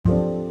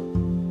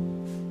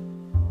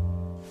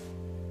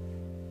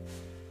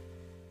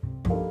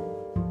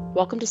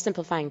Welcome to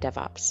Simplifying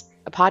DevOps,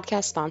 a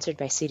podcast sponsored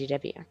by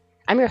CDW.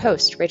 I'm your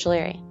host, Rachel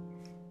Airy.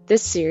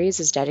 This series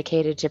is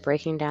dedicated to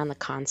breaking down the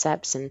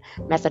concepts and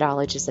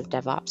methodologies of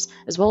DevOps,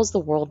 as well as the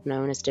world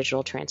known as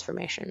digital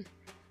transformation.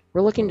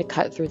 We're looking to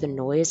cut through the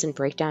noise and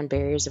break down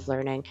barriers of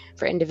learning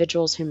for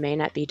individuals who may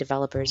not be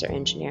developers or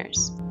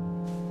engineers.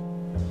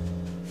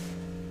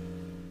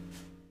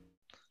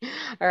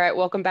 All right,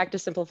 welcome back to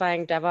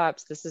Simplifying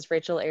DevOps. This is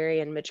Rachel Airy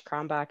and Mitch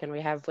Krombach, and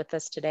we have with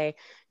us today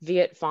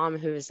Viet Pham,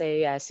 who is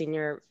a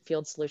senior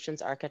field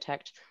solutions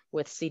architect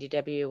with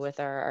CDW with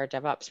our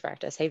DevOps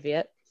practice. Hey,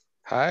 Viet.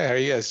 Hi, how are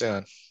you guys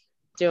doing?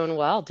 Doing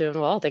well, doing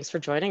well. Thanks for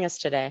joining us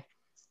today.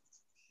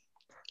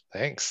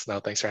 Thanks. No,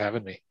 thanks for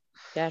having me.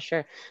 Yeah,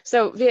 sure.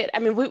 So, Viet, I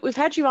mean, we've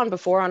had you on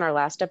before on our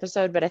last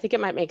episode, but I think it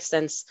might make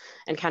sense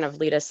and kind of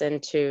lead us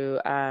into,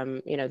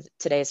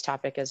 today's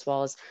topic, as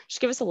well as just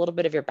give us a little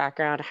bit of your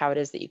background, how it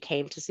is that you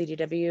came to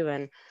CDW,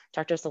 and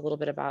talk to us a little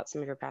bit about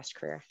some of your past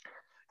career.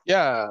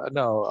 Yeah,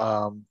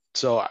 no.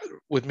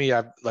 With me,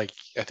 I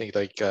think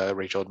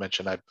Rachel had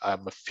mentioned,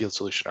 I'm a field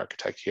solution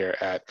architect here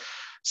at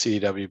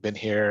CDW. Been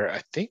here,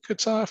 I think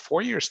it's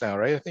 4 years now,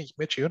 right? I think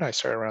Mitch, you and I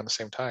started around the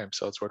same time,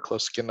 so we're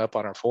close to getting up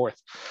on our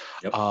fourth.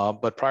 Yep.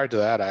 But prior to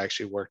that, I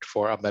actually worked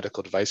for a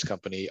medical device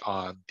company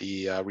on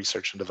the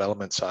research and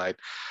development side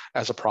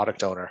as a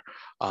product owner.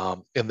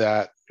 In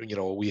that,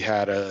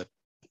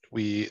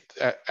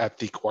 at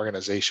the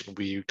organization,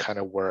 we kind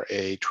of were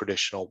a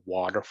traditional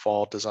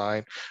waterfall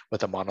design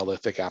with a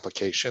monolithic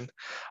application.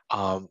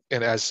 And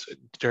as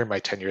during my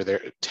tenure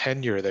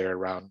there,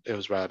 around it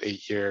was about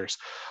 8 years,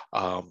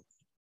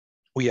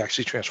 we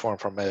actually transformed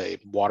from a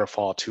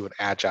waterfall to an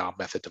agile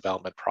method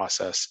development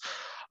process,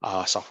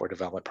 software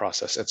development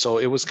process. And so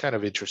it was kind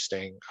of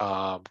interesting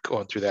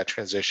going through that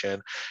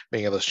transition,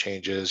 making those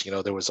changes.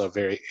 There was a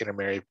very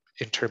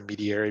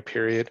intermediary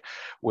period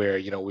where,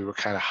 we were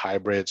kind of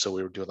hybrid. So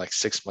we were doing like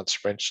 6-month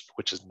sprints,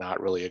 which is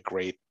not really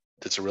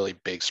it's a really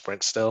big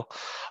sprint still,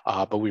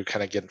 but we were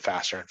kind of getting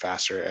faster and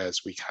faster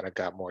as we kind of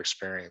got more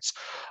experience.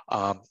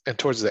 And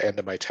towards the end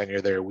of my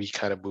tenure there, we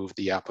kind of moved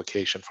the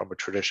application from a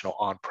traditional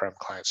on-prem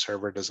client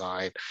server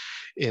design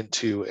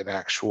into an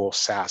actual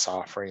SaaS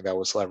offering that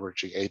was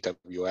leveraging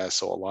AWS.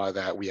 So a lot of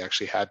that, we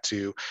actually had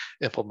to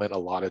implement a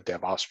lot of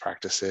DevOps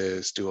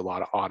practices, do a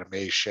lot of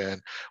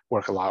automation,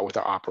 work a lot with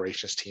our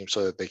operations team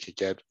so that they could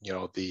get,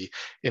 the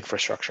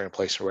infrastructure in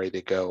place and ready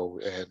to go,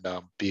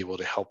 and be able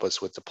to help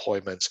us with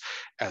deployments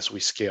as we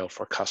scale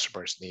for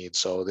customers' needs.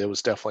 So there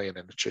was definitely an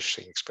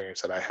interesting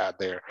experience that I had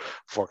there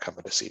before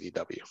coming to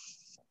CDW.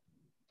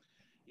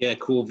 Yeah,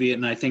 cool, Viet.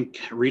 And I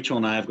think Rachel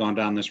and I have gone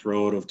down this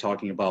road of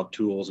talking about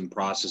tools and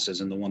processes.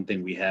 And the one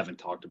thing we haven't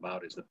talked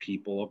about is the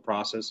people of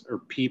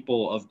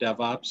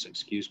DevOps,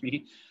 excuse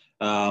me.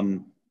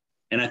 And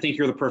I think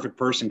you're the perfect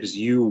person because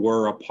you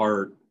were a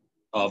part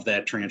of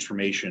that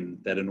transformation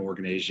that an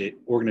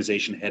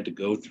organization had to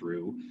go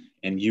through.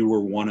 And you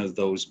were one of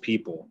those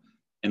people.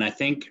 And I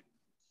think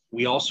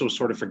we also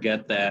sort of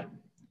forget that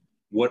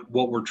what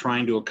we're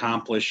trying to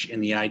accomplish in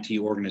the IT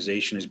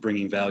organization is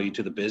bringing value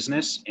to the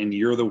business. And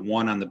you're the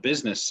one on the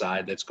business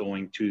side that's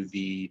going to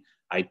the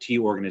IT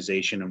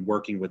organization and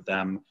working with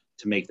them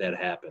to make that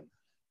happen.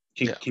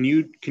 Can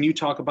you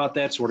talk about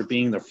that, sort of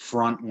being the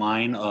front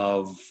line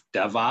of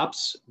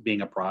DevOps,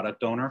 being a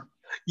product owner?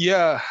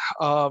 Yeah,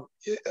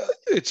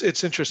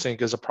 it's interesting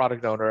because a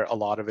product owner, a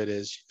lot of it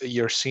is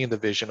you're seeing the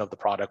vision of the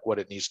product, what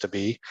it needs to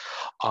be,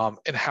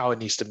 and how it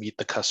needs to meet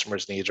the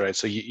customer's needs, right?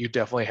 So you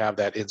definitely have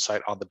that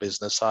insight on the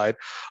business side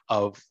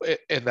and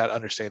that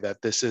understanding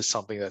that this is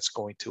something that's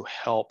going to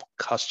help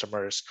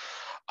customers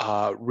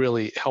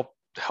really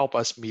help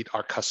us meet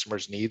our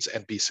customers' needs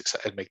and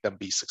make them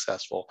be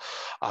successful,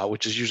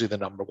 which is usually the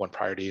number one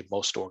priority in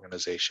most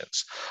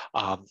organizations.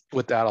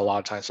 With that, a lot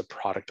of times the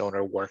product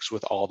owner works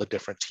with all the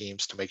different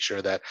teams to make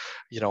sure that,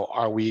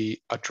 are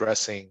we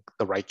addressing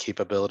the right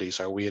capabilities?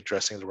 Are we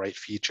addressing the right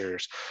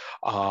features?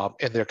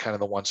 And they're kind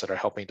of the ones that are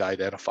helping to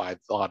identify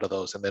a lot of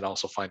those, and then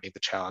also finding the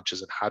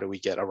challenges and how do we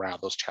get around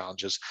those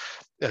challenges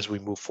as we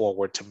move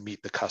forward to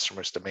meet the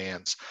customer's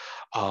demands.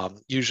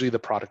 Usually the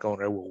product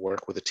owner will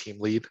work with a team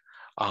lead,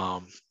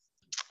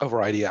 a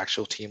variety of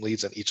actual team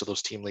leads, and each of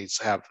those team leads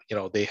have,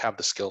 they have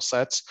the skill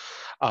sets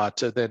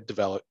to then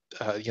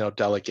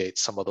delegate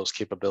some of those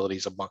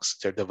capabilities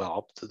amongst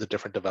the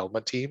different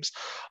development teams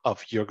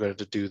of you're going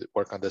to do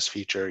work on this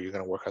feature, you're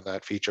going to work on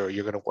that feature, or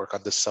you're going to work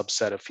on this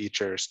subset of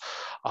features,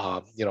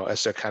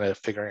 as they're kind of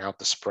figuring out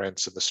the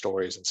sprints and the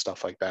stories and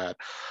stuff like that.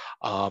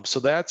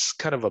 So that's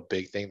kind of a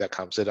big thing that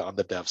comes in on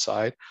the dev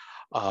side.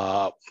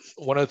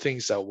 One of the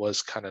things that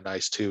was kind of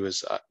nice too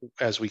is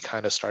as we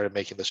kind of started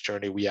making this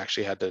journey, we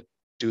actually had to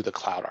do the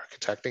cloud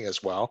architecting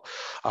as well.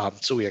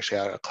 So we actually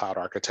had a cloud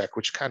architect,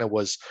 which kind of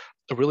was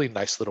a really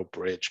nice little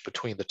bridge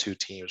between the two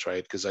teams,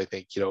 right? Because I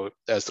think,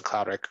 as the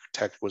cloud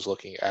architect was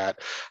looking at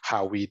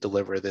how we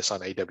deliver this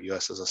on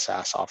AWS as a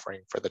SaaS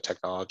offering for the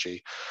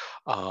technology,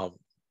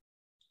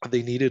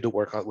 they needed to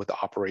work on with the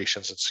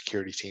operations and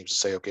security teams to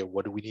say, okay,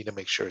 what do we need to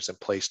make sure is in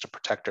place to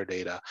protect our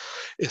data,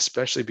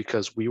 especially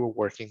because we were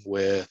working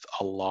with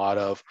a lot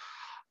of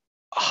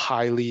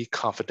highly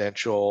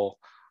confidential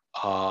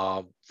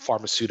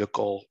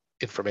pharmaceutical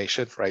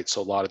information, right?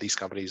 So a lot of these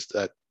companies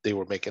that they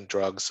were making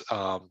drugs,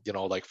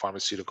 like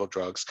pharmaceutical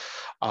drugs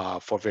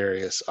for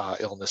various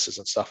illnesses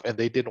and stuff. And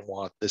they didn't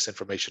want this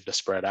information to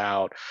spread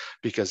out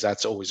because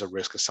that's always a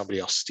risk of somebody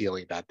else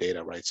stealing that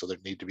data, right? So there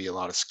need to be a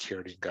lot of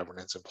security and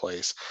governance in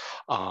place.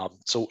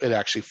 So it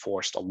actually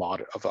forced a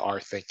lot of our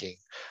thinking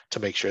to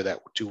make sure that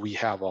do we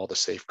have all the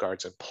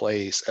safeguards in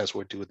place as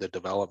we're doing the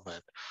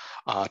development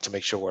to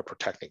make sure we're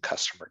protecting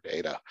customer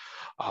data.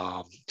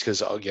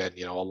 Because again,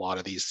 a lot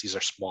of these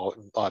are small,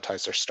 a lot of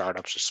times they're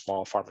startups or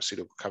small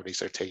pharmaceutical companies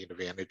that are taking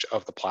advantage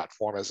of the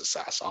platform as a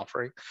SaaS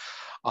offering.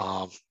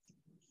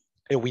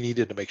 And we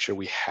needed to make sure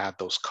we had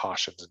those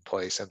cautions in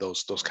place and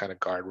those kind of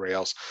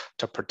guardrails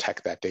to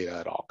protect that data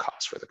at all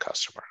costs for the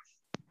customer.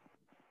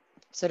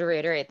 So to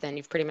reiterate, then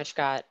you've pretty much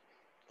got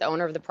the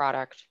owner of the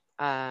product,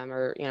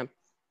 or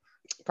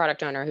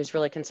product owner who's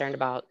really concerned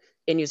about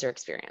end user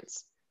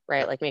experience, right?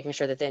 Yep. Like making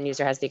sure that the end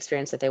user has the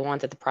experience that they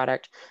want, that the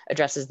product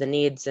addresses the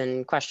needs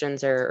and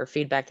questions or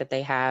feedback that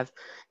they have.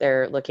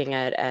 They're looking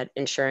at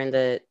ensuring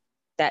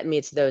that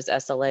meets those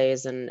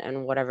SLAs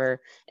and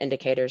whatever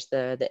indicators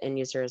the end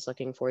user is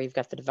looking for. You've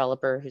got the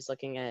developer who's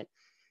looking at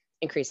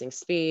increasing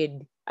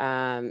speed,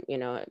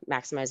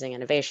 maximizing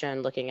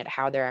innovation, looking at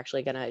how they're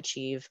actually going to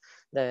achieve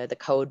the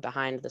code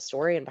behind the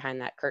story and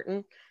behind that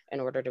curtain in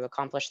order to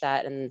accomplish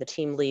that. And the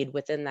team lead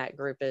within that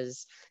group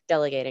is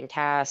delegating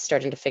tasks,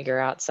 starting to figure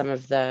out some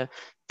of the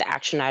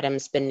action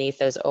items beneath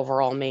those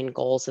overall main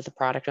goals that the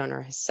product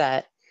owner has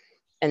set.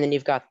 And then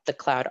you've got the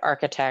cloud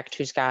architect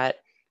who's got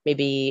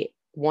maybe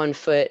 1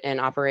 foot in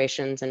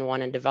operations and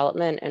 1 in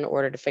development in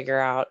order to figure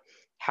out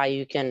how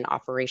you can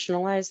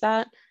operationalize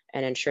that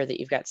and ensure that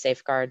you've got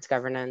safeguards,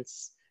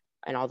 governance,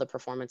 and all the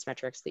performance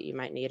metrics that you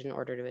might need in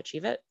order to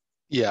achieve it.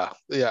 Yeah,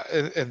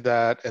 and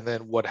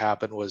then what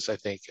happened was, I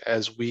think,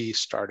 as we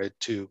started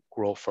to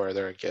grow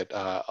further and get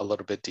a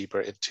little bit deeper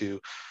into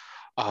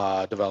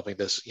developing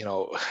this,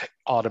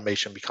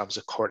 automation becomes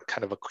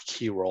kind of a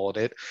key role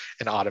in it,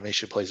 and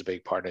automation plays a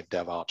big part in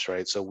DevOps,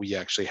 right? So we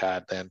actually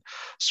had then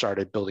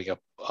started building up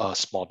a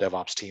small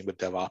DevOps team with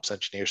DevOps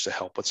engineers to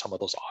help with some of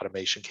those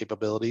automation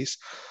capabilities,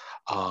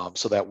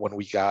 so that when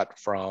we got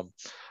from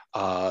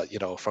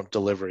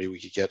delivery,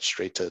 we could get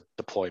straight to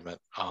deployment,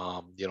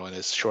 in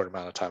as short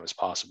amount of time as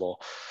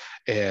possible.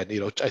 And,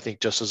 I think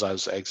just as I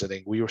was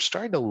exiting, we were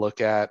starting to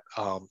look at,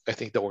 I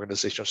think the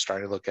organization was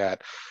starting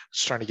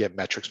to get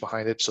metrics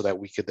behind it so that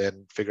we could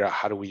then figure out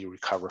how do we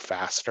recover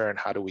faster and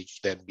how do we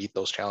then meet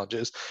those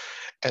challenges.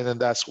 And then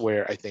that's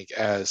where I think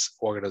as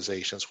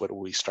organizations, when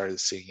we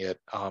started seeing it,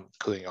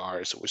 including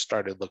ours, we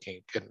started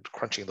looking and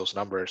crunching those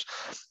numbers,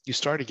 you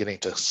started getting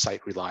to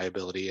site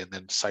reliability, and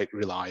then site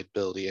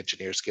reliability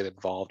engineers get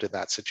involved in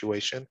that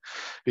situation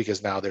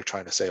because now they're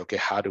trying to say, okay,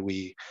 how do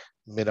we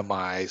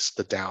minimize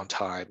the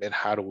downtime and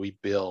how do we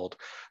build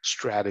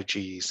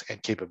strategies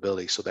and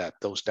capabilities so that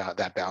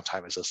that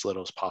downtime is as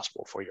little as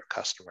possible for your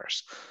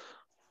customers.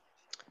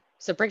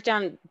 So break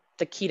down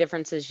the key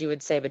differences you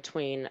would say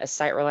between a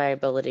site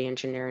reliability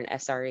engineer and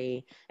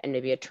SRE and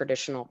maybe a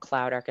traditional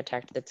cloud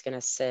architect that's going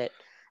to sit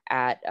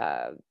at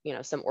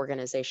some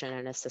organization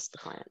and assist the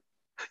client.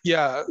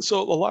 Yeah,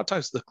 so a lot of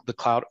times the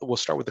cloud, we'll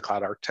start with the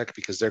cloud architect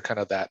because they're kind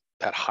of that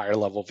higher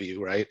level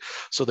view, right?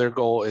 So their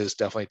goal is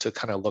definitely to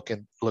kind of look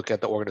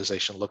at the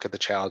organization, look at the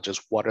challenges,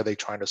 what are they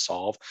trying to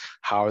solve,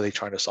 how are they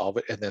trying to solve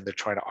it, and then they're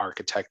trying to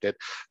architect it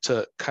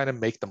to kind of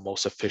make the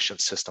most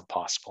efficient system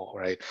possible,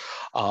 right?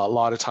 A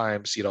lot of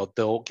times,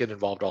 they'll get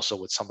involved also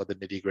with some of the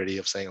nitty gritty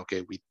of saying,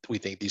 okay, we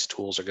think these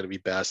tools are going to be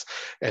best,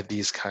 and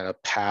these kind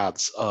of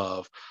paths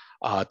of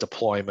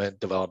deployment,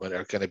 development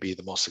are going to be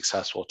the most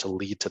successful to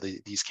lead to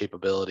these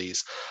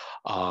capabilities.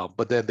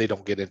 But then they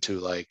don't get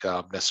into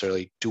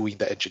necessarily doing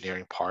the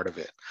engineering part of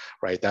it,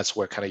 right? That's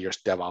where kind of your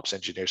DevOps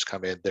engineers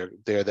come in.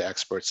 They're the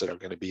experts that are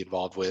going to be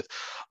involved with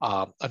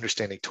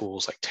understanding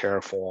tools like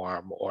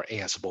Terraform or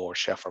Ansible or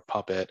Chef or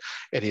Puppet,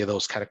 any of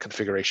those kind of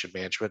configuration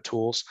management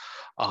tools,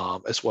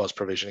 as well as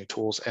provisioning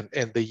tools.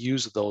 And they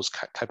use those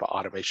type of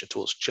automation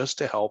tools just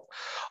to help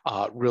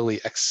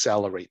really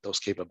accelerate those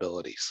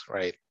capabilities,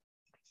 right?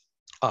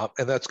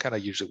 And that's kind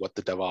of usually what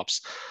the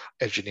DevOps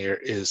engineer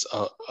is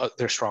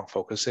their strong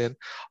focus in.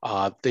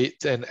 They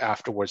then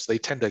afterwards, they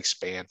tend to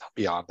expand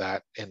beyond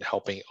that in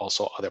helping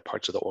also other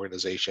parts of the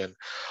organization,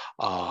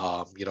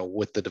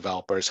 with the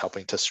developers,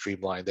 helping to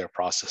streamline their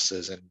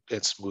processes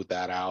and smooth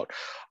that out.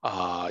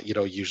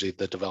 Usually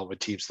the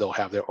development teams, they'll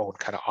have their own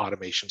kind of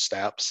automation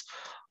steps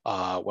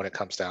when it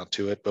comes down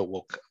to it, but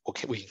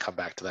we can come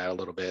back to that a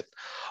little bit.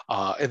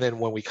 And then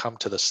when we come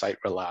to the site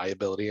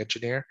reliability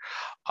engineer,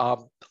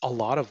 a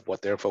lot of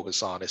what they're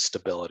focused on is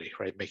stability,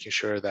 right? Making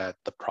sure that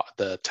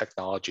the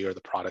technology or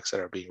the products that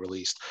are being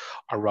released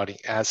are running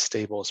as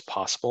stable as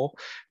possible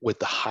with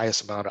the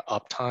highest amount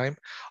of uptime,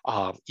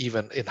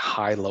 even in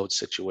high load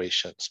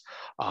situations.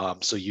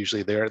 So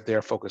usually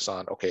they're focused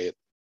on, okay,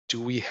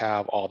 do we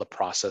have all the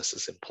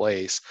processes in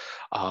place?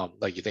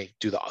 Like you think,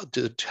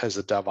 has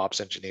the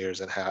DevOps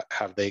engineers and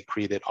have they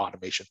created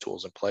automation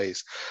tools in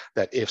place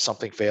that if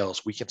something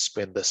fails, we can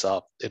spin this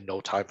up in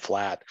no time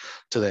flat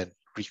to then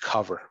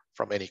recover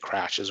from any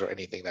crashes or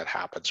anything that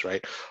happens,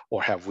 right?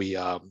 Or have we,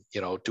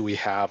 do we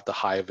have the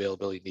high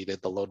availability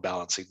needed, the load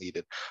balancing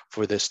needed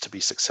for this to be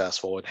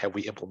successful? And have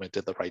we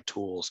implemented the right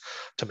tools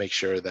to make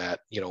sure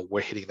that,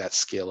 we're hitting that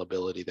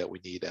scalability that we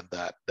need and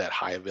that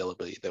high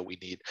availability that we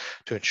need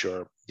to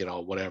ensure,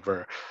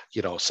 whatever,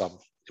 some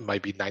it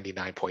might be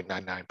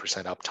 99.99%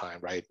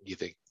 uptime, right? You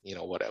think,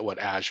 what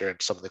Azure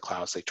and some of the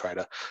clouds, they try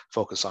to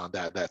focus on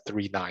that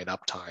 3.9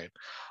 uptime.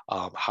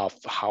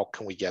 How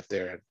can we get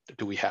there? And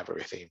do we have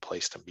everything in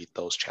place to meet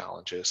those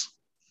challenges?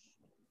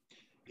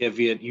 Yeah,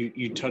 Viet,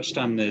 you touched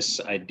on this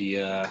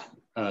idea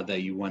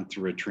that you went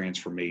through a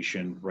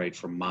transformation, right,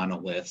 from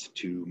monolith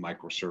to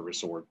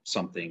microservice or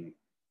something,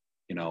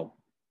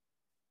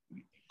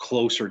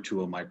 closer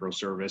to a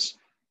microservice.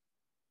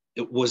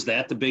 Was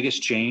that the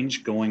biggest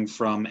change, going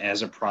from,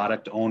 as a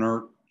product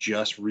owner,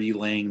 just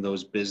relaying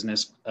those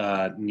business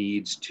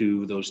needs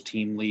to those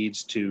team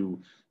leads to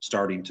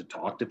starting to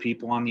talk to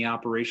people on the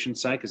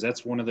operations side? Because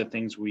that's one of the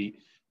things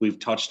we've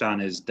touched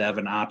on is Dev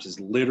and Ops is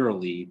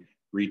literally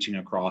reaching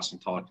across and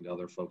talking to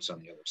other folks on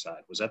the other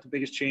side. Was that the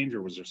biggest change,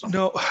 or was there something?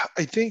 No,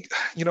 I think,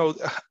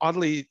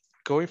 oddly,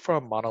 going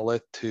from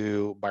monolith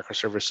to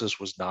microservices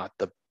was not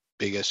the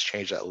biggest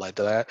change that led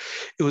to that.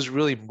 It was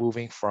really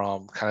moving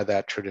from kind of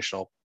that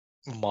traditional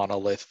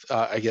monolith,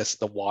 I guess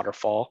the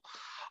waterfall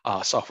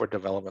software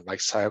development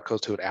lifecycle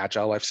to an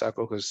agile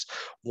lifecycle. Because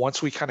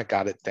once we kind of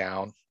got it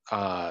down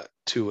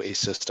to a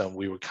system,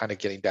 we were kind of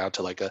getting down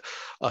to like a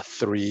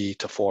 3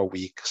 to 4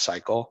 week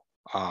cycle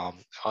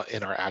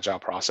in our agile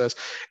process.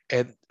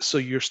 And so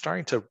you're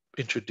starting to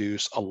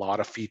introduce a lot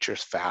of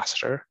features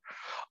faster.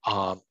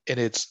 And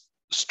it's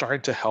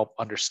starting to help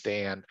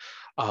understand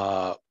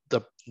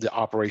the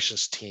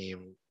operations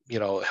team,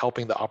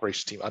 helping the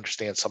operations team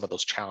understand some of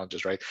those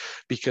challenges, right?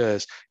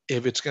 Because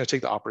if it's going to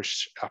take the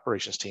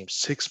operations team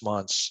 6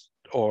 months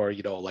or,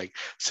 like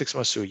 6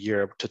 months to a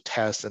year to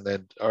test and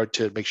then, or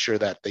to make sure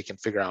that they can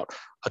figure out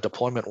a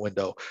deployment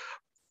window,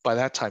 by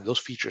that time, those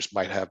features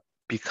might have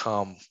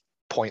become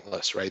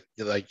pointless, right?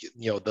 Like,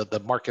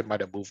 the market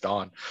might have moved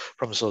on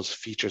from those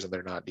features and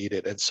they're not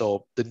needed. And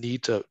so the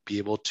need to be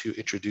able to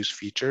introduce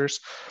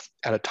features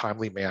at a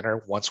timely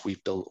manner once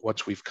we've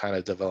kind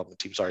of development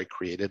teams already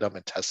created them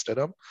and tested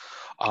them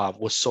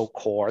was so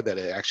core that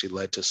it actually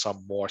led to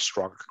some more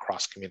stronger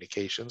cross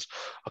communications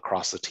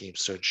across the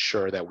teams to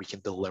ensure that we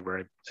can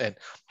deliver and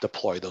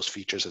deploy those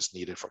features as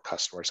needed for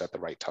customers at the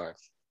right time.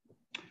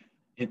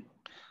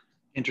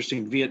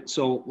 Interesting, Viet.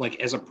 So, like,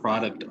 as a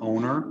product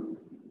owner,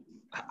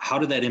 how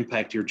did that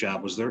impact your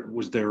job? Was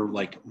there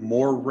like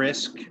more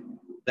risk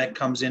that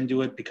comes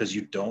into it because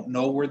you don't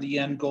know where the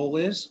end goal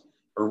is,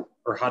 or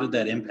how did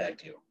that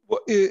impact you?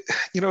 Well, it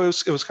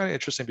was kind of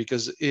interesting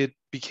because it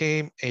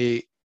became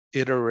a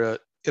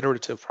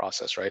iterative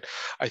process, right?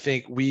 I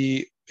think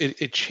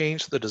it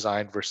changed the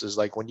design versus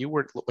like when you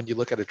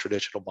look at a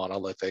traditional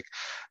monolithic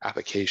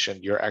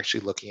application, you're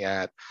actually looking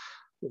at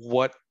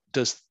what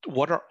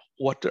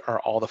are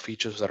all the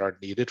features that are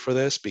needed for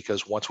this,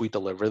 because once we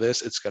deliver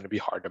this, it's going to be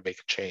hard to make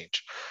a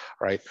change,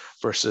 right?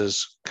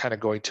 Versus kind of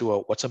going to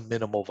what's a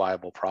minimal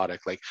viable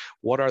product, like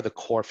what are the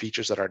core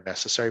features that are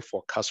necessary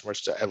for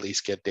customers to at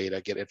least get data,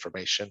 get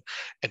information,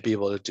 and be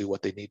able to do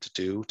what they need to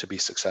do to be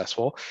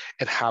successful,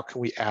 and how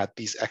can we add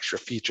these extra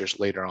features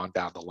later on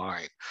down the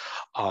line.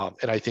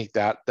 And I think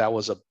that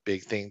was a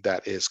big thing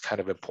that is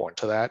kind of important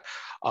to that.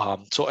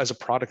 So as a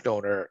product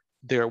owner,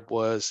 there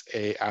was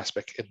a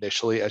aspect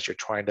initially as you're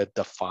trying to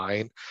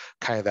define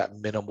kind of that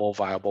minimal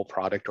viable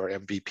product or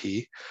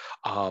MVP,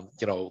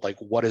 like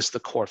what is the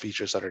core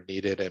features that are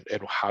needed, and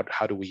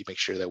how do we make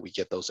sure that we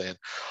get those in.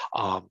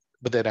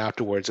 But then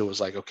afterwards, it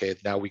was like, okay,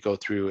 now we go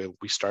through and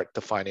we start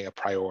defining a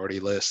priority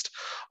list.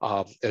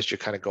 As you're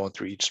kind of going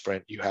through each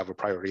sprint, you have a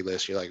priority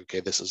list. You're like,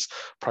 okay, this is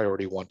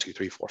priority 1, 2,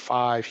 3, 4,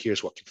 5.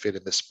 Here's what can fit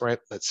in this sprint.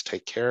 Let's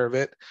take care of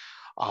it.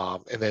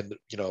 And then,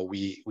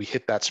 we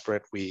hit that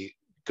sprint. We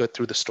go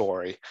through the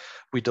story,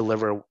 we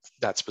deliver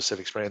that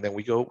specific sprint, and then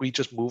we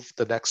just move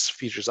the next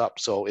features up.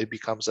 So it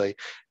becomes a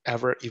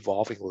ever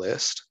evolving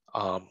list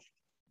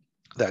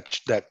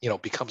that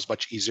becomes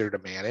much easier to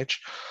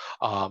manage.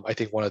 I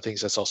think one of the things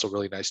that's also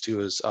really nice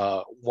too is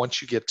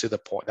once you get to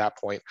that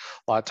point,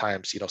 a lot of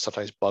times,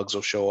 sometimes bugs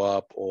will show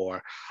up,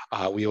 or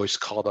we always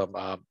call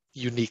them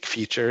unique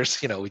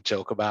features. We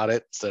joke about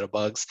it instead of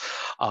bugs.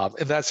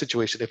 In that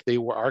situation, if they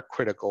are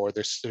critical or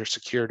there's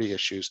security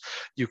issues,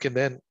 you can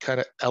then kind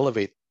of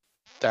elevate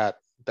that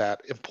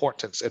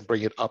importance and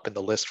bring it up in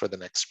the list for the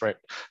next sprint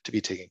to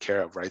be taken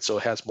care of, right? So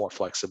it has more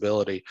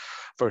flexibility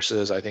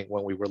versus, I think,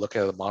 when we were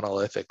looking at the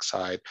monolithic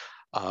side,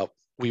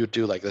 we would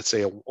do, like, let's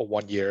say a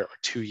 1 year or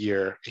 2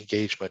 year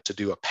engagement to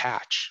do a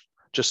patch,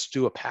 just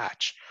do a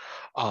patch.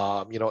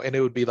 And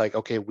it would be like,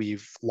 okay,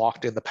 we've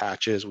locked in the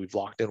patches, we've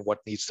locked in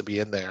what needs to be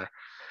in there.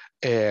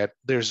 and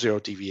there's zero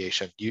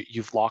deviation.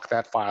 You've locked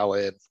that file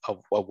in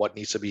of what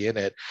needs to be in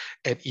it.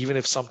 And even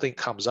if something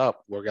comes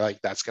up, we're like,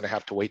 that's going to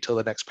have to wait till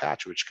the next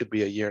patch, which could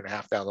be a year and a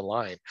half down the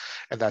line.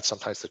 And that's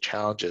sometimes the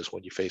challenges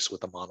when you face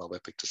with a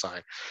monolithic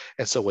design.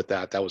 And so with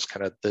that, that was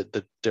kind of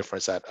the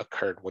difference that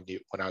occurred when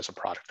I was a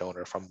product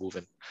owner, from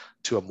moving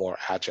to a more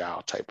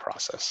agile type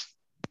process.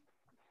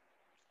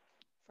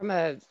 From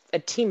a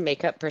team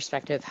makeup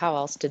perspective, how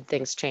else did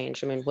things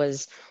change? I mean,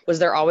 was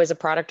there always a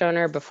product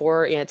owner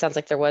before? You know, it sounds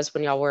like there was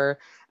when y'all were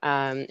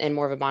in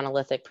more of a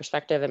monolithic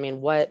perspective. I mean,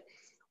 what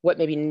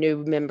maybe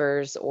new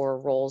members or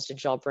roles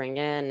did y'all bring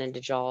in, and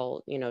did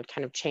y'all, you know,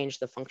 kind of change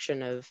the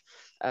function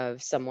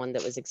of someone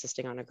that was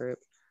existing on a group?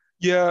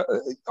 Yeah,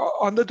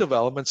 on the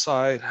development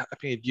side, I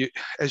mean,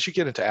 as you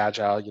get into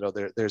agile, you know,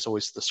 there's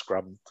always the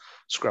scrum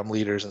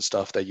leaders and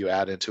stuff that you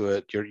add into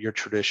it. Your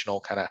traditional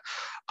kind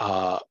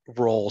of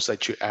roles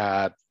that you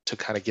add to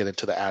kind of get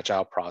into the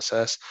agile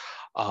process.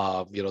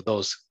 You know,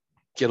 those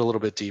get a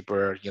little bit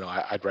deeper. You know,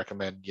 I'd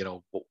recommend, you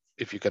know,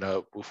 if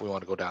we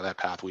want to go down that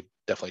path, we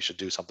definitely should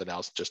do something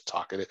else, just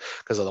talk it,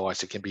 because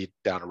otherwise it can be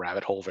down a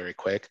rabbit hole very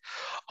quick.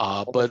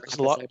 But episode,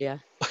 a lot, yeah.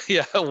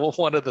 Yeah, well,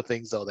 one of the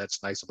things though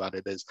that's nice about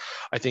it is,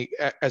 I think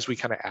as we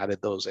kind of added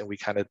those and we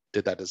kind of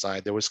did that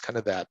design, there was kind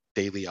of that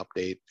daily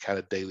update, kind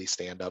of daily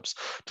stand-ups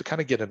to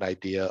kind of get an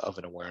idea of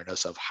an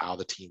awareness of how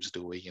the team's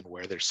doing and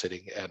where they're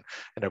sitting and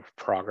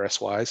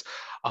progress-wise.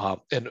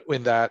 And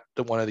in that,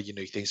 one of the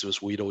unique things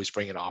was we'd always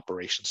bring an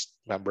operations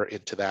member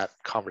into that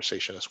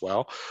conversation as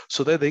well,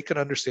 so that they can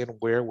understand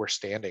where we're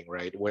standing,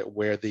 right?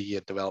 Where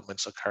the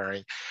development's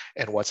occurring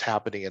and what's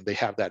happening, and they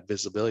have that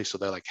visibility. So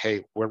they're like,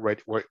 hey, we're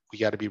ready. We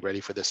got to be ready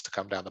for this to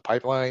come down the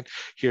pipeline.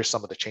 Here's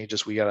some of the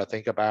changes we got to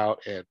think about,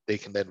 and they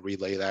can then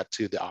relay that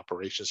to the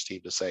operations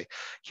team to say,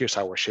 here's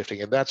how we're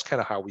shifting. And that's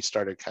kind of how we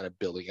started kind of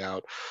building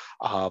out,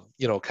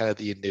 you know, kind of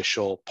the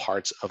initial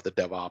parts of the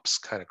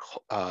DevOps kind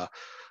of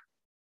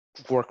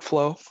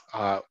workflow,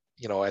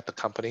 you know, at the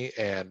company.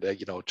 And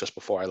you know, just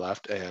before I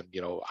left, and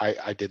you know,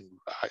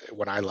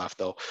 when I left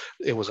though,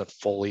 it wasn't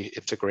fully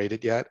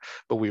integrated yet,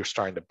 but we were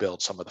starting to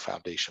build some of the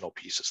foundational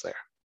pieces there.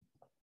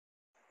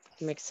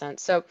 Makes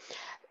sense. So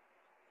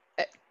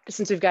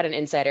since we've got an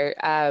insider,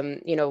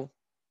 you know,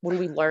 when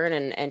we learn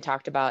and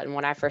talked about, and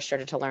when I first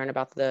started to learn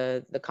about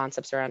the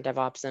concepts around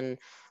DevOps and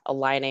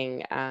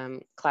aligning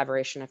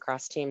collaboration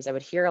across teams, I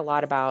would hear a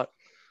lot about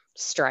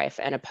strife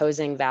and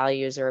opposing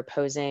values, or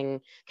opposing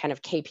kind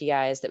of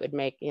KPIs that would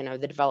make, you know,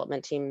 the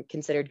development team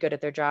considered good at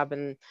their job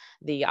and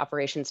the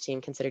operations team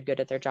considered good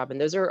at their job.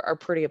 And those are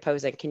pretty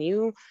opposing. Can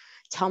you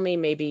tell me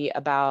maybe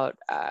about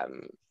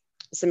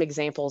some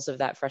examples of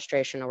that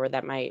frustration, or where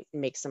that might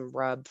make some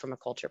rub from a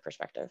culture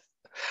perspective?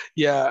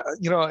 Yeah,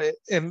 you know,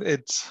 and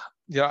it's,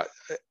 yeah,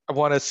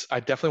 I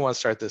definitely want to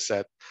start this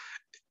at,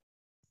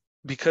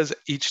 because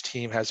each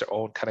team has their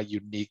own kind of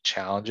unique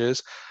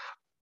challenges.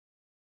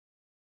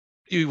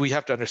 We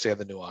have to understand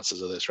the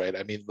nuances of this, right?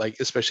 I mean, like,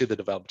 especially the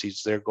development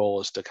teams, their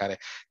goal is to kind of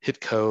hit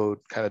code,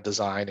 kind of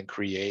design and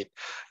create,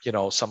 you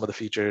know, some of the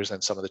features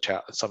and some of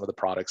the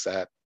products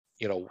that,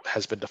 you know,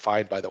 has been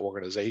defined by the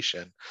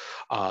organization,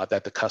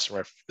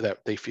 that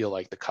they feel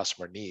like the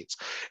customer needs.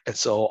 And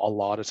so a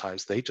lot of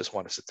times they just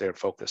want to sit there and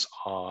focus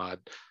on,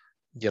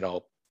 you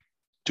know,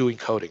 doing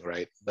coding,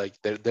 right? Like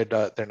they're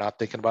not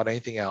thinking about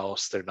anything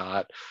else. They're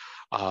not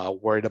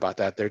worried about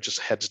that. They're just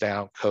heads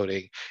down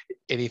coding.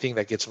 Anything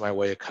that gets in my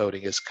way of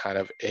coding is kind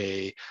of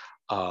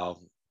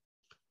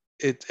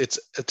it's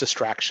a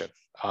distraction,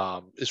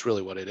 is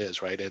really what it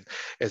is, right?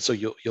 And so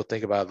you'll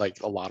think about,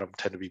 like, a lot of them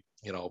tend to be,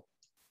 you know,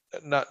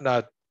 not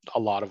a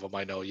lot of them,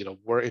 I know, you know,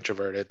 were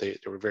introverted. They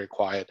were very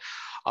quiet,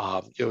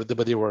 you know,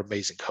 but they were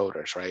amazing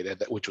coders, right?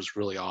 And which was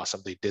really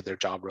awesome. They did their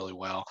job really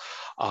well.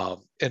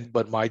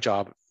 But my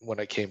job, when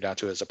it came down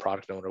to it as a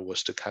product owner,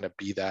 was to kind of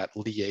be that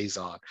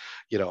liaison,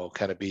 you know,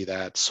 kind of be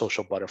that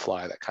social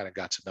butterfly that kind of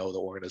got to know the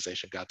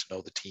organization, got to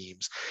know the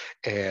teams.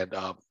 And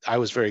I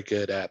was very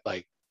good at,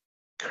 like,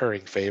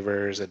 currying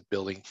favors and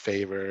building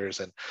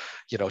favors and,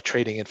 you know,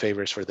 trading in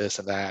favors for this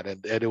and that,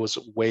 and it was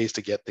ways to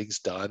get things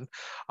done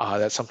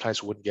that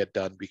sometimes wouldn't get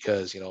done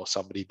because, you know,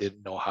 somebody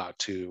didn't know how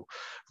to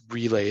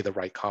relay the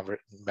right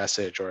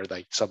message, or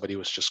like somebody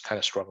was just kind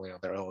of struggling on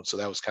their own. So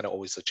that was kind of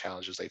always the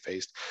challenges they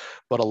faced.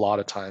 But a lot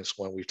of times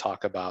when we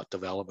talk about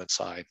development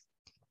side,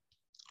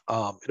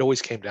 it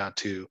always came down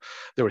to,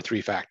 there were three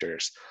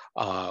factors.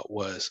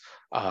 Was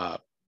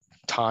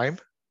time,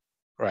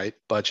 right,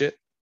 budget,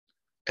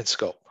 and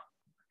scope.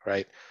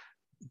 Right?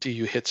 Do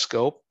you hit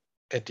scope,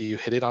 and do you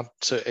hit it on?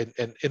 So,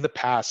 and in the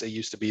past, it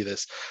used to be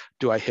this: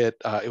 do I hit?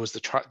 It was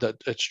the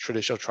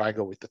traditional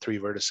triangle with the three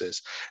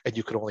vertices, and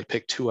you could only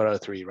pick two out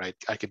of three. Right?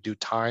 I could do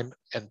time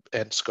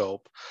and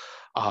scope,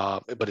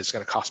 but it's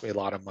going to cost me a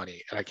lot of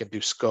money. And I can do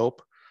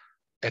scope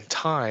and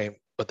time,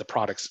 the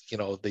products,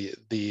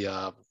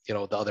 the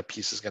other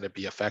piece is going to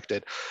be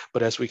affected.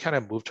 But as we kind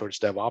of move towards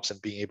DevOps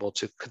and being able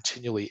to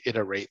continually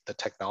iterate the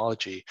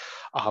technology,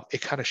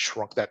 it kind of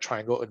shrunk that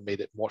triangle and made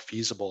it more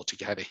feasible to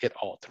kind of hit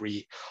all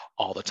three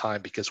all the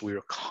time, because we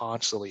were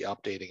constantly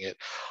updating it.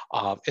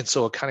 And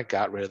so it kind of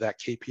got rid of that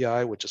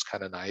KPI, which is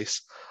kind of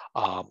nice.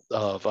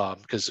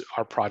 Because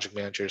our project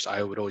managers,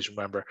 I would always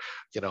remember,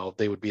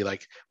 they would be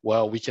like,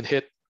 well, we can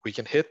hit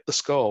the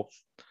scope,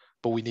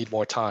 but we need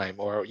more time,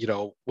 or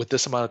with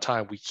this amount of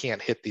time we can't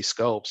hit these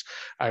scopes.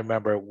 I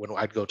remember when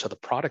I'd go to the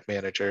product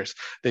managers,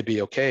 they'd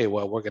be, okay,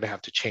 well, we're going to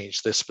have to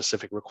change this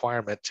specific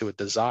requirement to a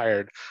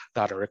desired,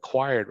 not a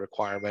required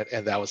requirement.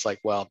 And that was like,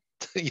 well,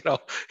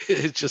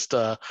 it's just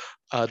a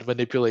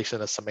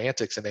manipulation of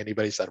semantics, and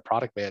anybody who's a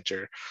product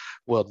manager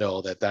will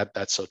know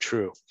that's so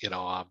true.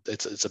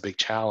 It's a big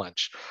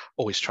challenge,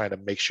 always trying to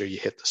make sure you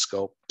hit the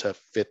scope to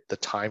fit the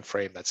time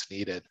frame that's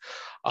needed.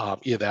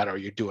 Either that, or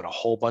you're doing a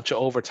whole bunch of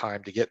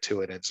overtime to get to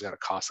it, and it's going to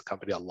cost the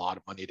company a lot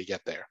of money to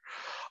get there.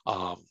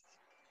 Now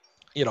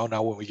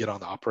when we get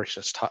on the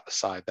operations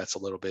side, that's a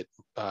little bit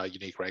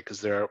unique, right? Because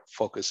their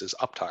focus is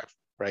uptime,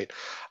 right?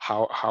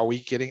 How are we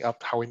getting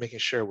up? How are we making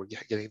sure we're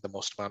getting the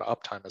most amount of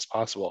uptime as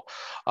possible?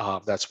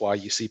 That's why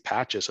you see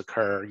patches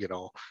occur,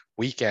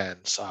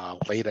 weekends,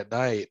 late at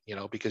night,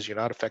 because you're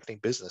not affecting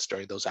business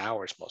during those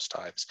hours most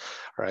times,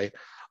 right?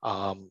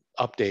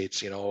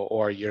 Updates,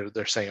 or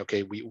they're saying,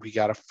 okay, we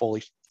got to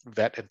fully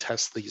vet and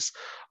test these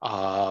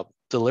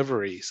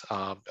deliveries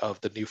of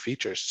the new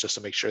features, just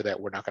to make sure that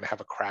we're not going to have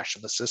a crash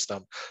in the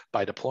system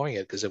by deploying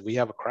it. Because if we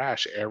have a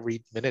crash,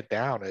 every minute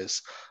down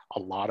is a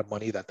lot of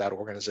money that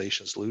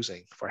organization is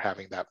losing for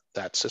having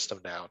that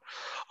system down.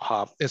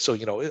 And so,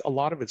 a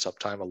lot of it's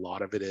uptime. A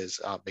lot of it is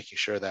making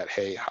sure that,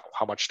 hey,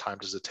 how much time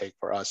does it take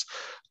for us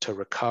to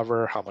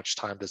recover? How much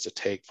time does it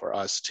take for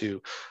us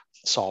to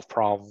solve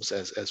problems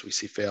as we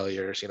see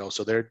failures?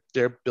 So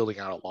they're building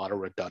out a lot of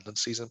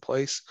redundancies in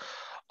place.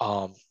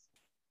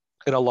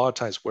 And a lot of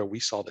times where we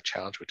saw the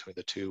challenge between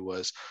the two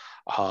was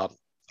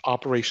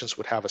operations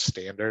would have a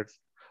standard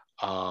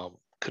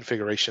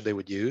configuration they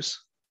would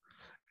use,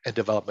 and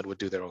development would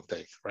do their own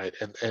thing, right?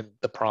 And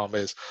the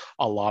problem is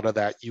a lot of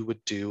that you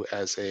would do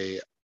as a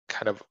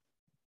kind of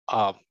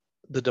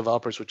the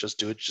developers would just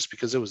do it just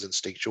because it was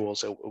instinctual,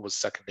 so it was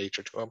second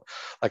nature to them.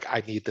 Like,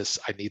 I need this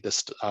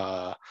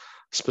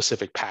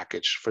specific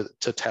package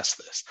to test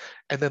this,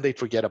 and then they'd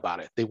forget about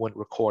it. They wouldn't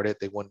record it,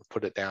 they wouldn't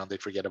put it down,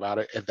 they'd forget about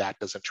it, and that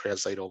doesn't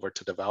translate over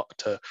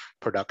to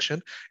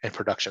production, and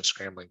production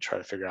scrambling, try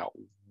to figure out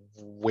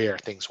where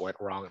things went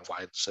wrong and why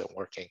it's not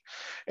working.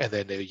 And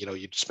then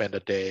you'd spend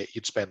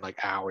like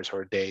hours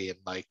or a day in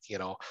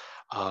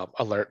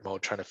alert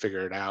mode trying to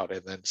figure it out,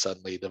 and then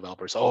suddenly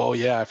developers, oh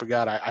yeah, I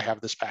forgot, I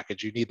have this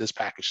package, you need this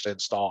package to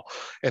install,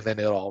 and then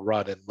it'll all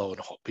run, and lo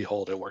and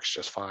behold, it works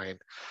just fine.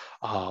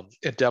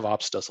 And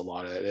DevOps does a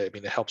lot of it. I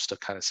mean, it helps to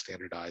kind of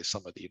standardize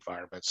some of the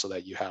environments so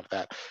that you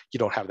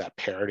don't have that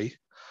parity,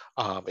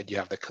 and you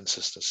have the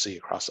consistency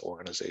across the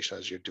organization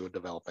as you're doing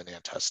development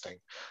and testing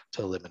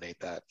to eliminate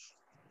that.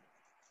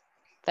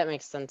 That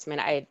makes sense. I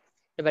mean,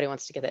 nobody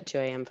wants to get that 2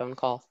 a.m. phone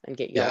call and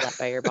get yelled at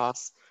by your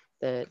boss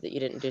that you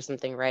didn't do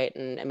something right.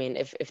 And I mean,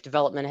 if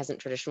development hasn't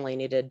traditionally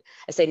needed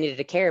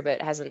to care, but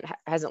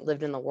hasn't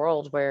lived in the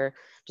world where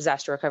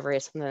disaster recovery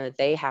is something that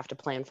they have to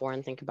plan for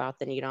and think about,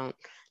 then you don't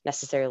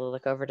necessarily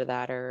look over to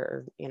that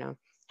or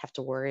have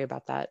to worry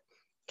about that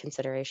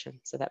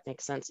consideration. So that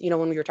makes sense.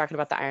 When we were talking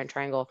about the iron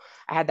triangle,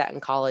 I had that in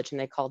college, and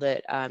they called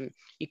it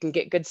you can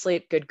get good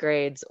sleep, good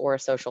grades, or a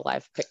social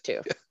life. Pick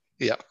two.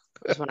 Yeah.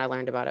 Was when I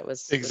learned about it.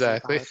 Was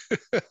exactly.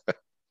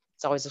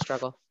 It's always a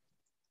struggle.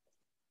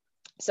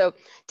 So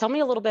tell me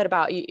a little bit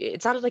about you.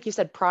 It sounded like you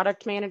said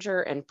product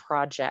manager and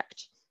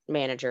project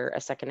manager a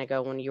second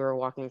ago when you were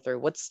walking through.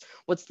 What's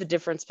the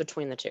difference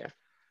between the two?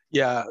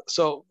 Yeah,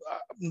 so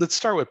let's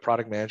start with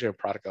product manager and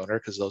product owner,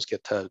 because those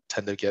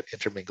tend to get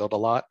intermingled a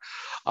lot.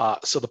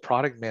 So the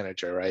product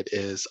manager, right,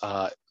 is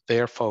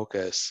their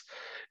focus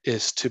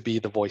is to be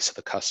the voice of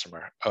the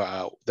customer.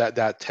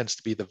 That tends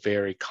to be the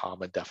very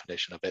common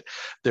definition of it.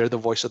 They're the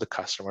voice of the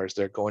customers.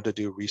 They're going to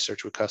do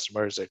research with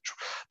customers.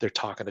 They're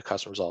talking to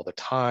customers all the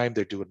time.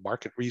 They're doing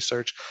market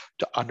research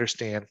to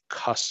understand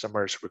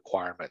customers'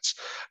 requirements.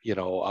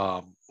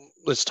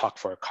 Let's talk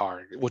for a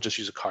car. We'll just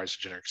use a car as a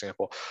generic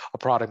example. A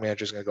product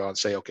manager is going to go and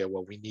say, okay,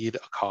 well, we need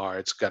a car.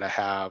 It's going to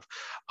have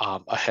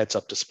a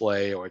heads-up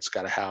display, or it's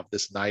got to have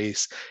this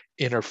nice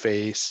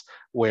interface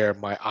where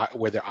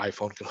their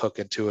iPhone can hook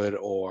into it,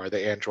 or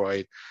the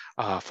Android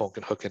phone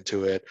can hook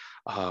into it.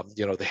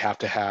 They have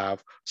to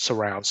have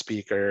surround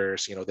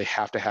speakers. They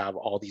have to have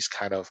all these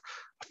kind of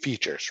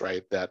features,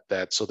 right?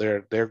 So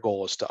their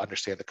goal is to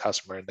understand the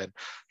customer and then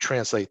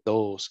translate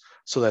those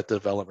so that the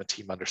development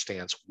team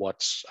understands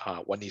what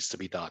needs to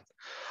be done.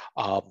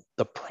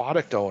 The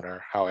product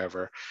owner,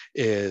 however,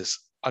 is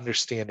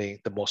understanding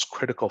the most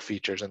critical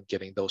features and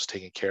getting those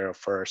taken care of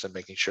first, and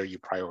making sure you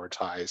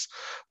prioritize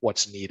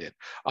what's needed.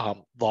 A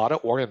lot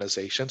of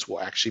organizations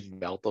will actually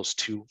meld those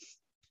two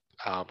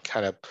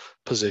kind of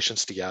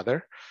positions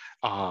together.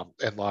 And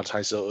a lot of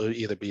times it'll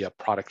either be a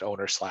product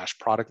owner /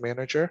 product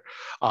manager.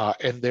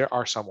 And there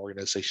are some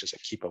organizations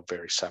that keep them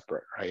very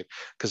separate, right?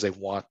 Because they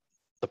want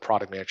the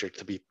product manager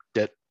to be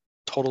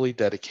totally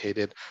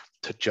dedicated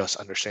to just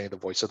understanding the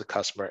voice of the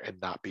customer and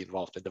not be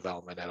involved in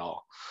development at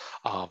all.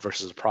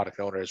 Versus a product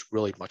owner is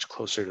really much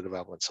closer to the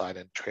development side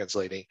and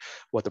translating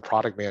what the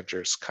product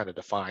managers kind of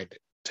defined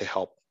to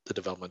help the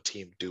development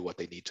team do what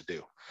they need to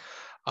do.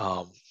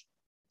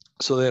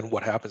 So then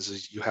what happens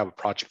is you have a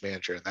project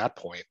manager at that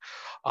point,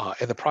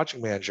 and the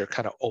project manager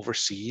kind of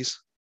oversees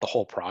the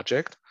whole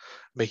project,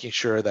 making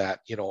sure that,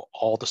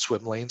 all the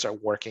swim lanes are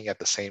working at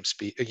the same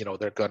speed.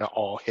 They're going to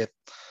all hit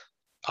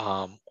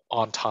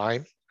on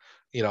time,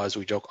 as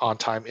we joke, on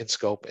time, in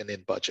scope, and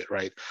in budget,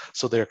 right?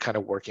 So they're kind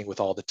of working with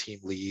all the team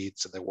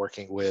leads, and they're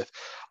working with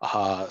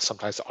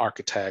sometimes the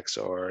architects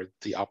or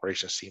the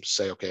operations teams to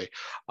say, okay,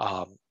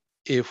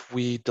 if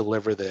we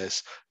deliver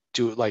this,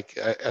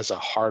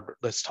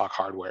 let's talk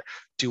hardware.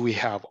 Do we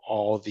have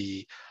all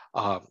the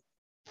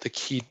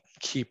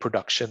key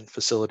production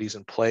facilities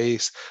in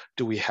place?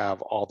 Do we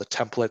have all the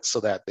templates so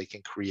that they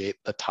can create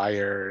the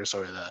tires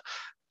or the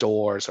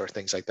doors or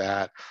things like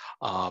that?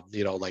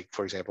 Like,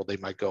 for example, they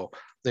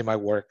might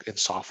work in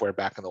software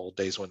back in the old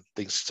days when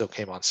things still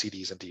came on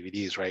CDs and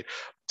DVDs, right?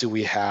 Do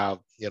we have,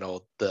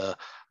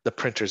 the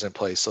printers in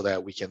place so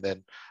that we can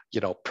then,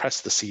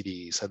 press the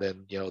CDs, and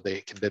then,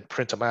 they can then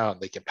print them out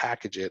and they can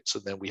package it. So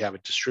then we have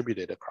it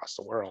distributed across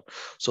the world.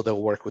 So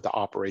they'll work with the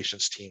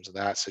operations teams in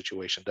that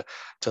situation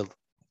to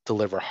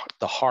deliver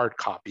the hard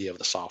copy of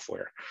the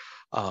software.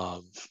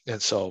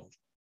 And so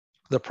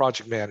the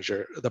project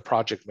manager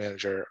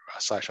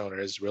 / owner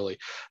is really,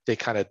 they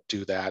kind of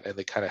do that, and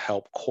they kind of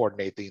help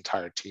coordinate the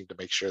entire team to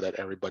make sure that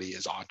everybody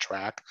is on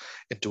track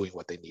and doing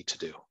what they need to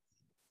do.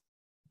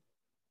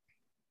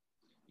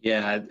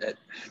 Yeah,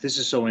 this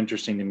is so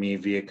interesting to me,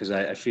 Via, because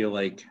I feel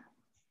like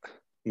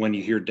when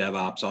you hear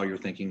DevOps, all you're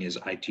thinking is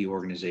IT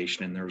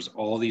organization, and there's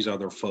all these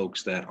other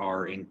folks that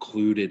are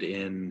included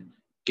in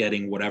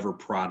getting whatever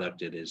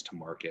product it is to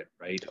market,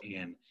 right?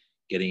 And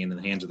getting into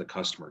the hands of the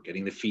customer,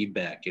 getting the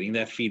feedback, getting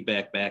that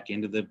feedback back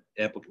into the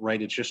app,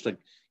 right? It's just a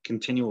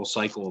continual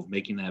cycle of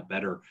making that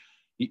better.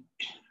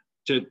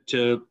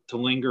 To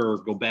linger or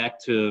go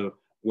back to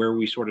where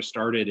we sort of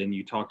started, and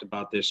you talked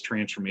about this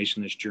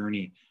transformation, this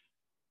journey.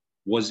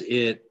 Was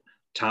it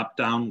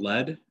top-down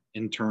led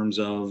in terms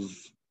of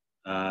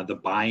the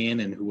buy-in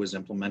and who was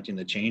implementing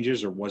the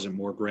changes, or was it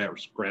more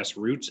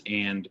grassroots?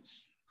 And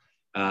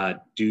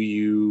do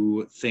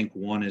you think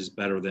one is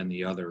better than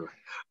the other?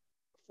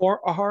 For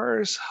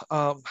ours,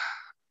 I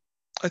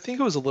think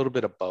it was a little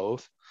bit of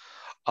both,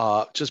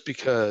 just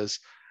because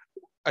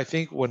I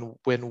think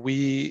when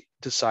we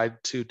decided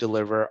to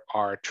deliver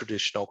our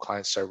traditional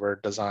client server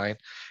design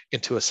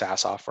into a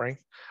SaaS offering,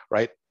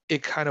 right,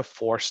 it kind of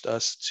forced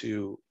us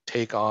to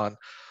take on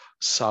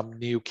some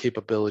new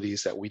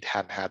capabilities that we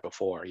hadn't had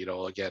before.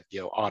 Again,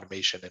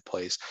 automation in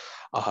place,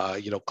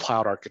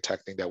 cloud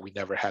architecting that we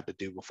never had to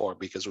do before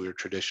because we were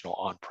traditional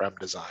on-prem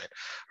design,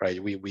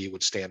 right? We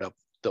would stand up.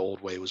 The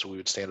old way was we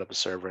would stand up a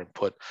server and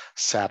put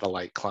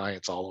satellite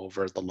clients all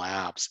over the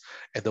labs,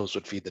 and those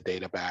would feed the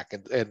data back.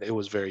 And it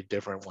was very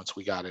different once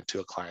we got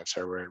into a client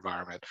server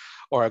environment,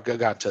 or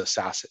got into a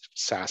SaaS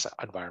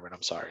environment.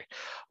 I'm sorry.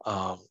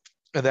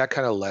 And that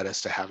kind of led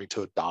us to having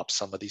to adopt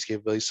some of these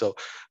capabilities. So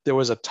there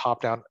was a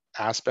top-down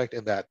aspect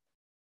in that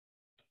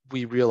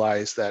we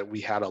realized that we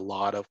had a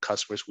lot of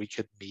customers we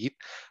could meet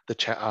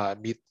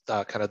kind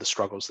of the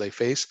struggles they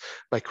face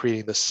by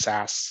creating the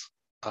SaaS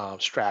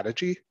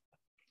strategy.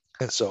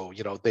 And so,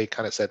 they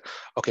kind of said,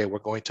 okay, we're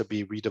going to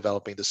be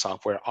redeveloping the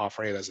software,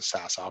 offering it as a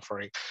SaaS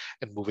offering,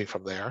 and moving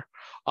from there.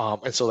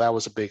 And so that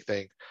was a big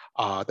thing.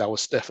 That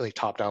was definitely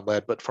top-down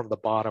led. But from the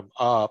bottom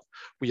up,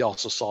 we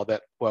also saw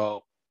that,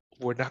 well,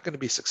 we're not going to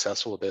be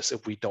successful with this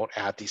if we don't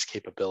add these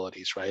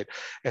capabilities, right?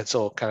 And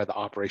so kind of the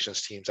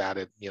operations teams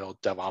added,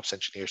 DevOps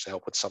engineers to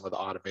help with some of the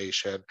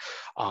automation.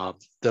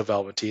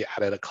 Development team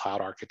added a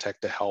cloud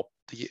architect to help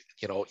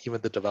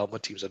even the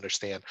development teams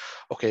understand,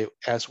 okay,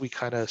 as we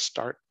kind of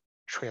start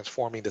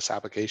transforming this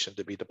application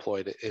to be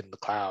deployed in the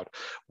cloud,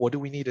 what do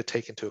we need to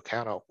take into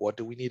account of? What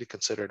do we need to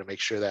consider to make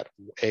sure that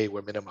A,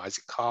 we're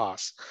minimizing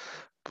costs,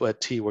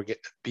 but we're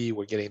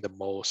getting the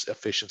most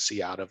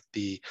efficiency out of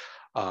the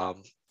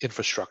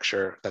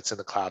infrastructure that's in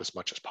the cloud as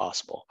much as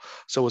possible.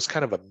 So it's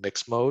kind of a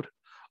mixed mode,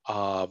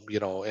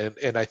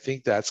 and I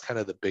think that's kind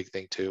of the big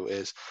thing too,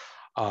 is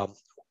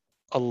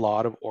a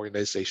lot of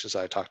organizations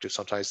that I talk to,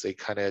 sometimes they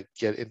kind of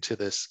get into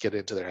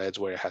their heads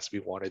where it has to be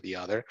one or the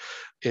other.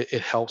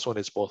 It helps when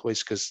it's both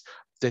ways, because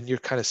then you're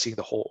kind of seeing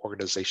the whole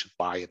organization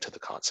buy into the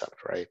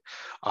concept, right?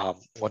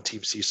 One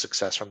team sees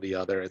success from the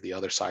other, and the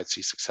other side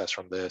sees success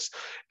from this,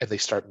 and they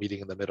start meeting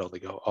in the middle. And they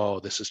go, oh,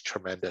 this is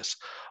tremendous.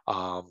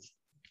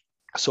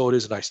 So it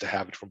is nice to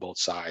have it from both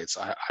sides,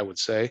 I would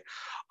say.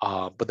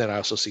 But then I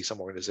also see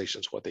some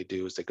organizations, what they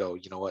do is they go,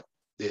 you know what,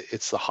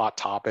 it's the hot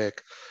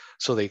topic.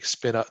 So they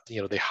spin up,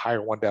 they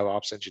hire one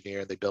DevOps engineer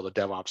and they build a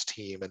DevOps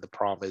team. And the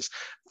problem is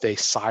they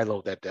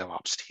silo that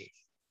DevOps team.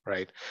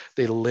 right?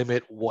 They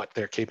limit what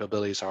their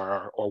capabilities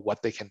are or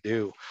what they can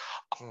do.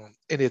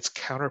 And it's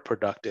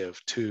counterproductive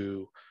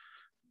to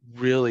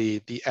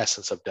really the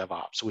essence of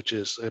DevOps, which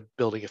is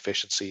building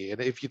efficiency. And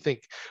if you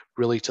think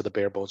really to the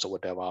bare bones of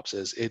what DevOps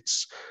is,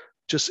 it's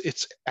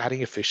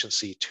adding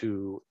efficiency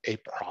to a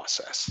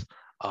process.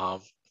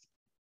 Um,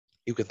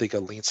 you can think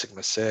of Lean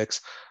Sigma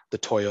 6, the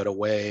Toyota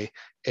Way,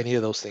 any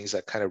of those things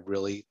that kind of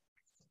really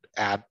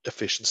add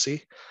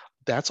efficiency.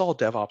 That's all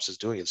DevOps is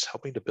doing. It's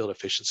helping to build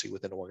efficiency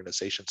within an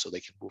organization so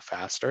they can move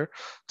faster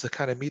to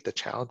kind of meet the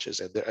challenges.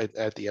 And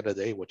at the end of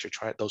the day, what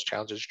those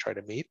challenges you're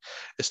trying to meet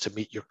is to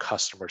meet your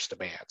customers'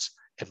 demands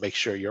and make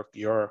sure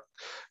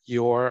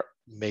you're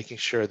making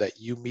sure that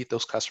you meet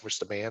those customers'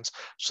 demands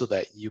so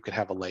that you can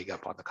have a leg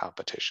up on the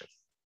competition.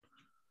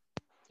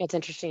 It's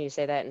interesting you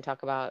say that and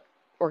talk about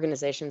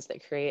organizations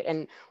that create,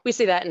 and we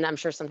see that, and I'm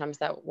sure sometimes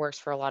that works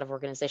for a lot of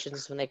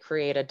organizations when they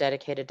create a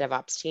dedicated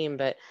DevOps team.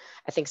 But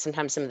I think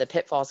sometimes some of the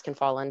pitfalls can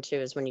fall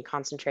into is when you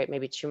concentrate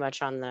maybe too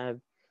much on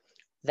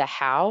the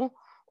how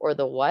or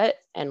the what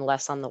and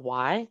less on the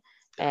why.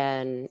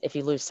 And if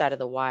you lose sight of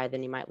the why,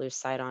 then you might lose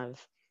sight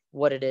of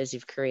what it is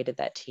you've created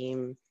that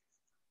team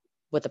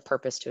with a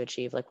purpose to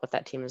achieve, like what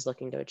that team is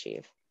looking to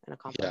achieve and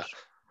accomplish.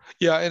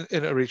 Yeah,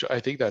 and Rachel, I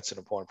think that's an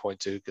important point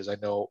too, because I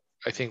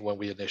think when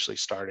we initially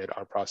started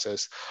our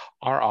process,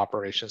 our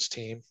operations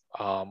team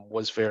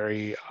was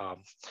very,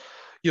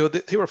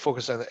 they were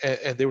focused on,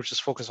 and they were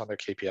just focused on their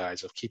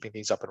KPIs of keeping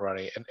things up and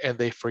running,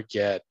 and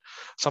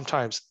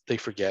sometimes they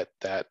forget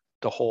that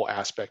the whole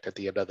aspect at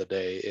the end of the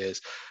day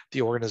is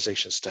the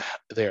organization's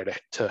there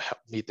to help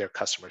meet their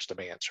customers'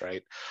 demands,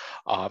 right?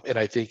 And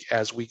I think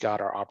as we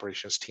got our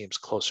operations teams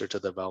closer to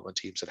the development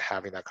teams and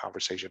having that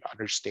conversation,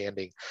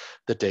 understanding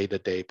the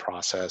day-to-day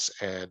process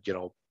and,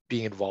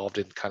 being involved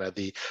in kind of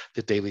the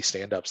daily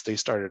stand-ups, it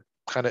started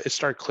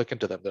clicking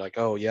to them. They're like,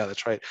 oh yeah,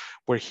 that's right.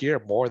 We're here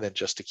more than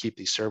just to keep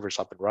these servers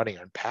up and running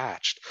and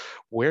patched.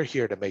 We're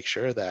here to make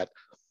sure that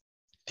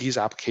these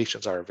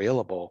applications are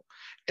available,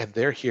 and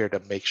they're here to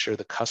make sure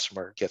the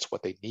customer gets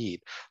what they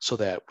need so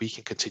that we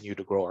can continue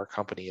to grow our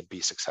company and be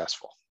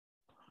successful.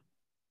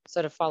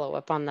 So to follow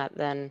up on that,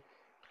 then,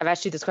 I've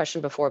asked you this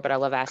question before, but I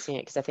love asking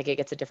it because I think it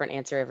gets a different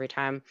answer every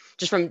time,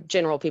 just from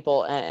general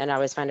people. And I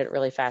always find it a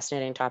really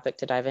fascinating topic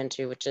to dive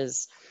into, which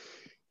is,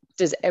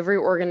 does every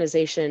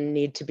organization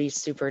need to be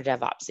super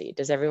DevOpsy?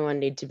 Does everyone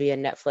need to be a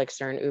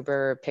Netflix or an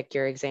Uber? Pick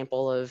your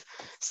example of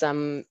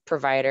some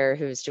provider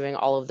who's doing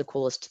all of the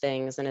coolest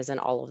things and is in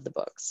all of the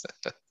books.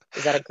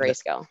 Is that a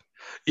grayscale?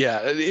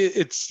 Yeah,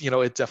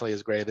 it definitely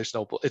is gray.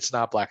 It's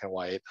not black and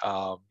white.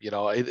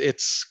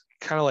 It's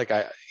kind of like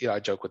I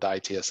joke with the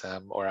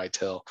ITSM or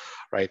ITIL,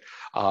 right?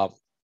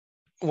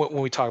 When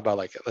we talk about,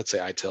 like, let's say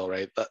ITIL,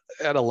 right?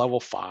 At a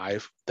level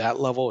 5, that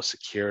level of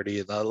security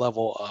and that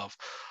level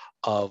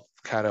of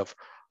kind of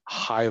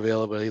high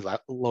availability,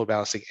 load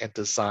balancing, and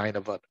design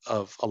of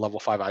a level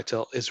 5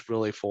 ITIL is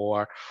really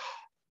for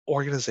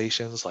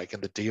organizations like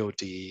in the DoD,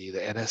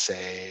 the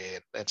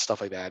NSA, and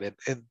stuff like that.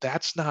 And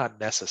that's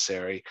not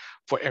necessary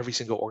for every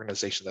single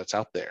organization that's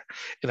out there.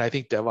 And I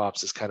think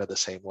DevOps is kind of the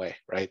same way,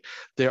 right?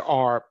 There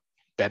are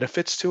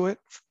benefits to it,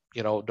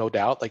 no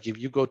doubt. Like if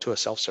you go to a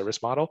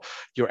self-service model,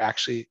 you're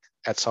actually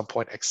at some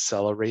point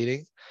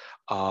accelerating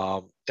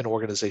an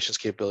organization's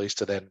capabilities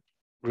to then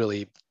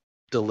really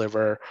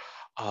deliver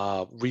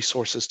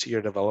resources to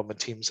your development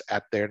teams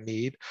at their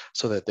need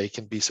so that they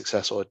can be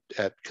successful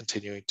at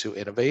continuing to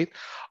innovate.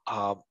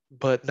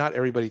 But not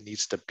everybody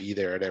needs to be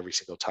there at every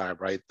single time,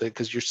 right?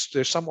 Because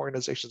there's some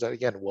organizations that,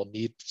 again, will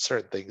need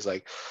certain things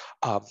like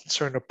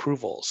certain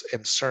approvals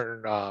and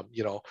certain,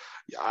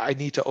 I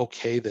need to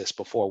okay this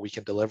before we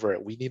can deliver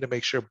it. We need to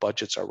make sure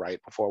budgets are right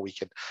before we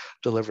can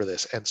deliver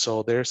this. And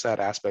so there's that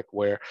aspect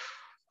where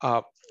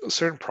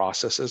certain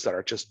processes that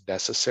are just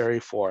necessary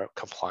for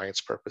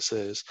compliance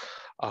purposes.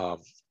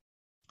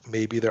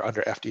 Maybe they're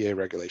under FDA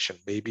regulation,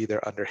 maybe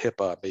they're under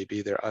HIPAA,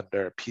 maybe they're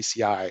under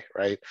PCI,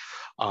 right?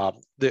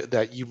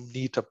 That you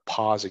need to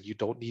pause it. You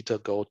don't need to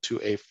go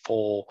to a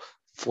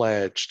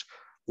full-fledged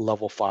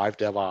level 5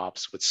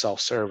 DevOps with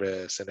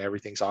self-service and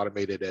everything's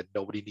automated and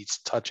nobody needs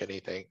to touch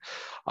anything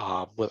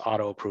with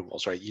auto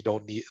approvals, right?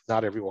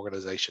 Not every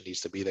organization needs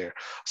to be there.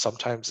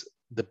 Sometimes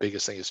the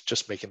biggest thing is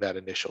just making that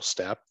initial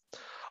step.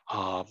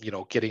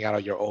 Getting out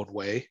of your own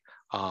way,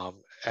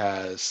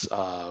 as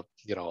a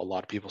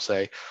lot of people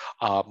say.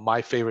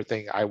 My favorite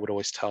thing I would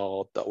always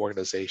tell the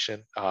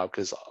organization,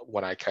 because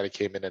when I kind of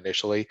came in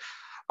initially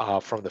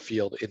from the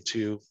field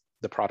into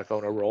the product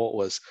owner role,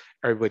 was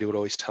everybody would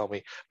always tell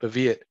me, but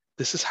Viet,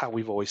 this is how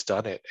we've always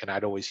done it. And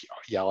I'd always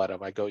yell at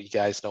them. I go, you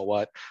guys know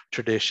what?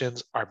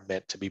 Traditions are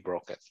meant to be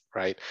broken,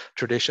 right?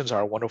 Traditions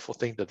are a wonderful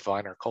thing to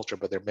define our culture,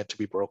 but they're meant to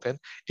be broken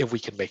if we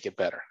can make it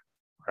better,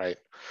 right?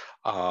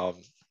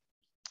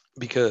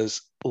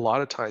 Because a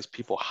lot of times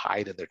people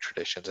hide in their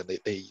traditions and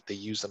they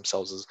use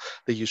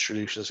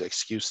traditions as an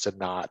excuse to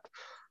not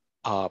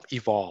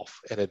evolve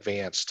and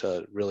advance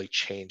to really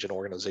change an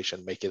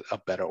organization, make it a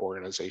better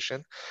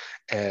organization.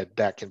 And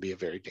that can be a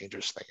very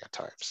dangerous thing at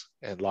times.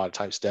 And a lot of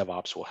times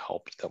DevOps will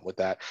help them with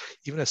that,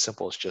 even as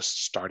simple as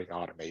just starting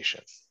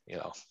automation, you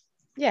know.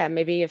 Yeah,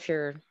 maybe if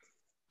you're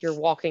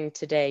walking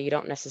today, you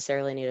don't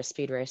necessarily need a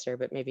speed racer,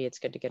 but maybe it's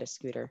good to get a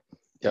scooter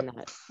in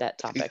that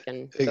topic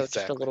and go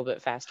just a little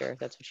bit faster if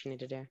that's what you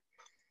need to do.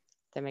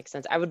 That makes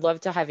sense. I would love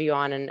to have you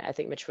on, and I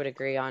think Mitch would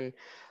agree on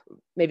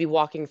maybe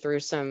walking through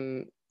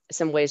some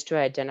ways to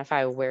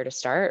identify where to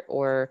start,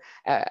 or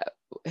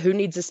who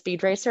needs a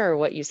speed racer, or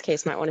what use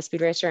case might want a speed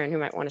racer and who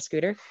might want a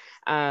scooter,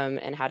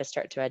 and how to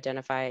start to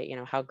identify, you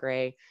know, how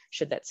gray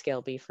should that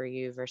scale be for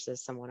you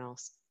versus someone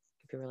else.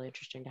 It'd be really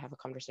interesting to have a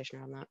conversation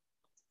around that.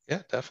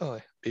 Yeah,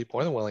 definitely. Be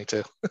more than willing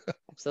to.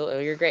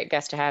 Absolutely. You're a great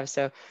guest to have.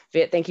 So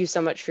Viet, thank you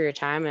so much for your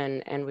time,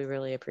 and we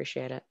really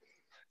appreciate it.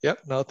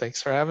 Yep. No,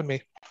 thanks for having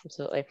me.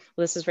 Absolutely.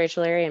 Well, this is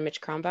Rachel Airy and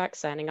Mitch Kronbach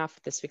signing off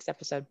with this week's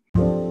episode.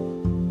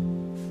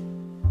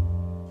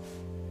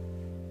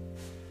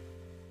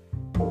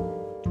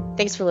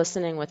 Thanks for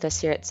listening with us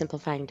here at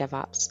Simplifying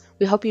DevOps.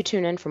 We hope you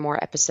tune in for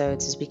more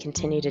episodes as we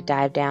continue to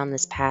dive down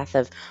this path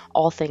of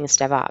all things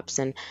DevOps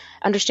and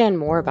understand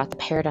more about the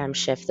paradigm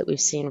shift that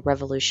we've seen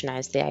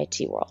revolutionize the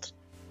IT world.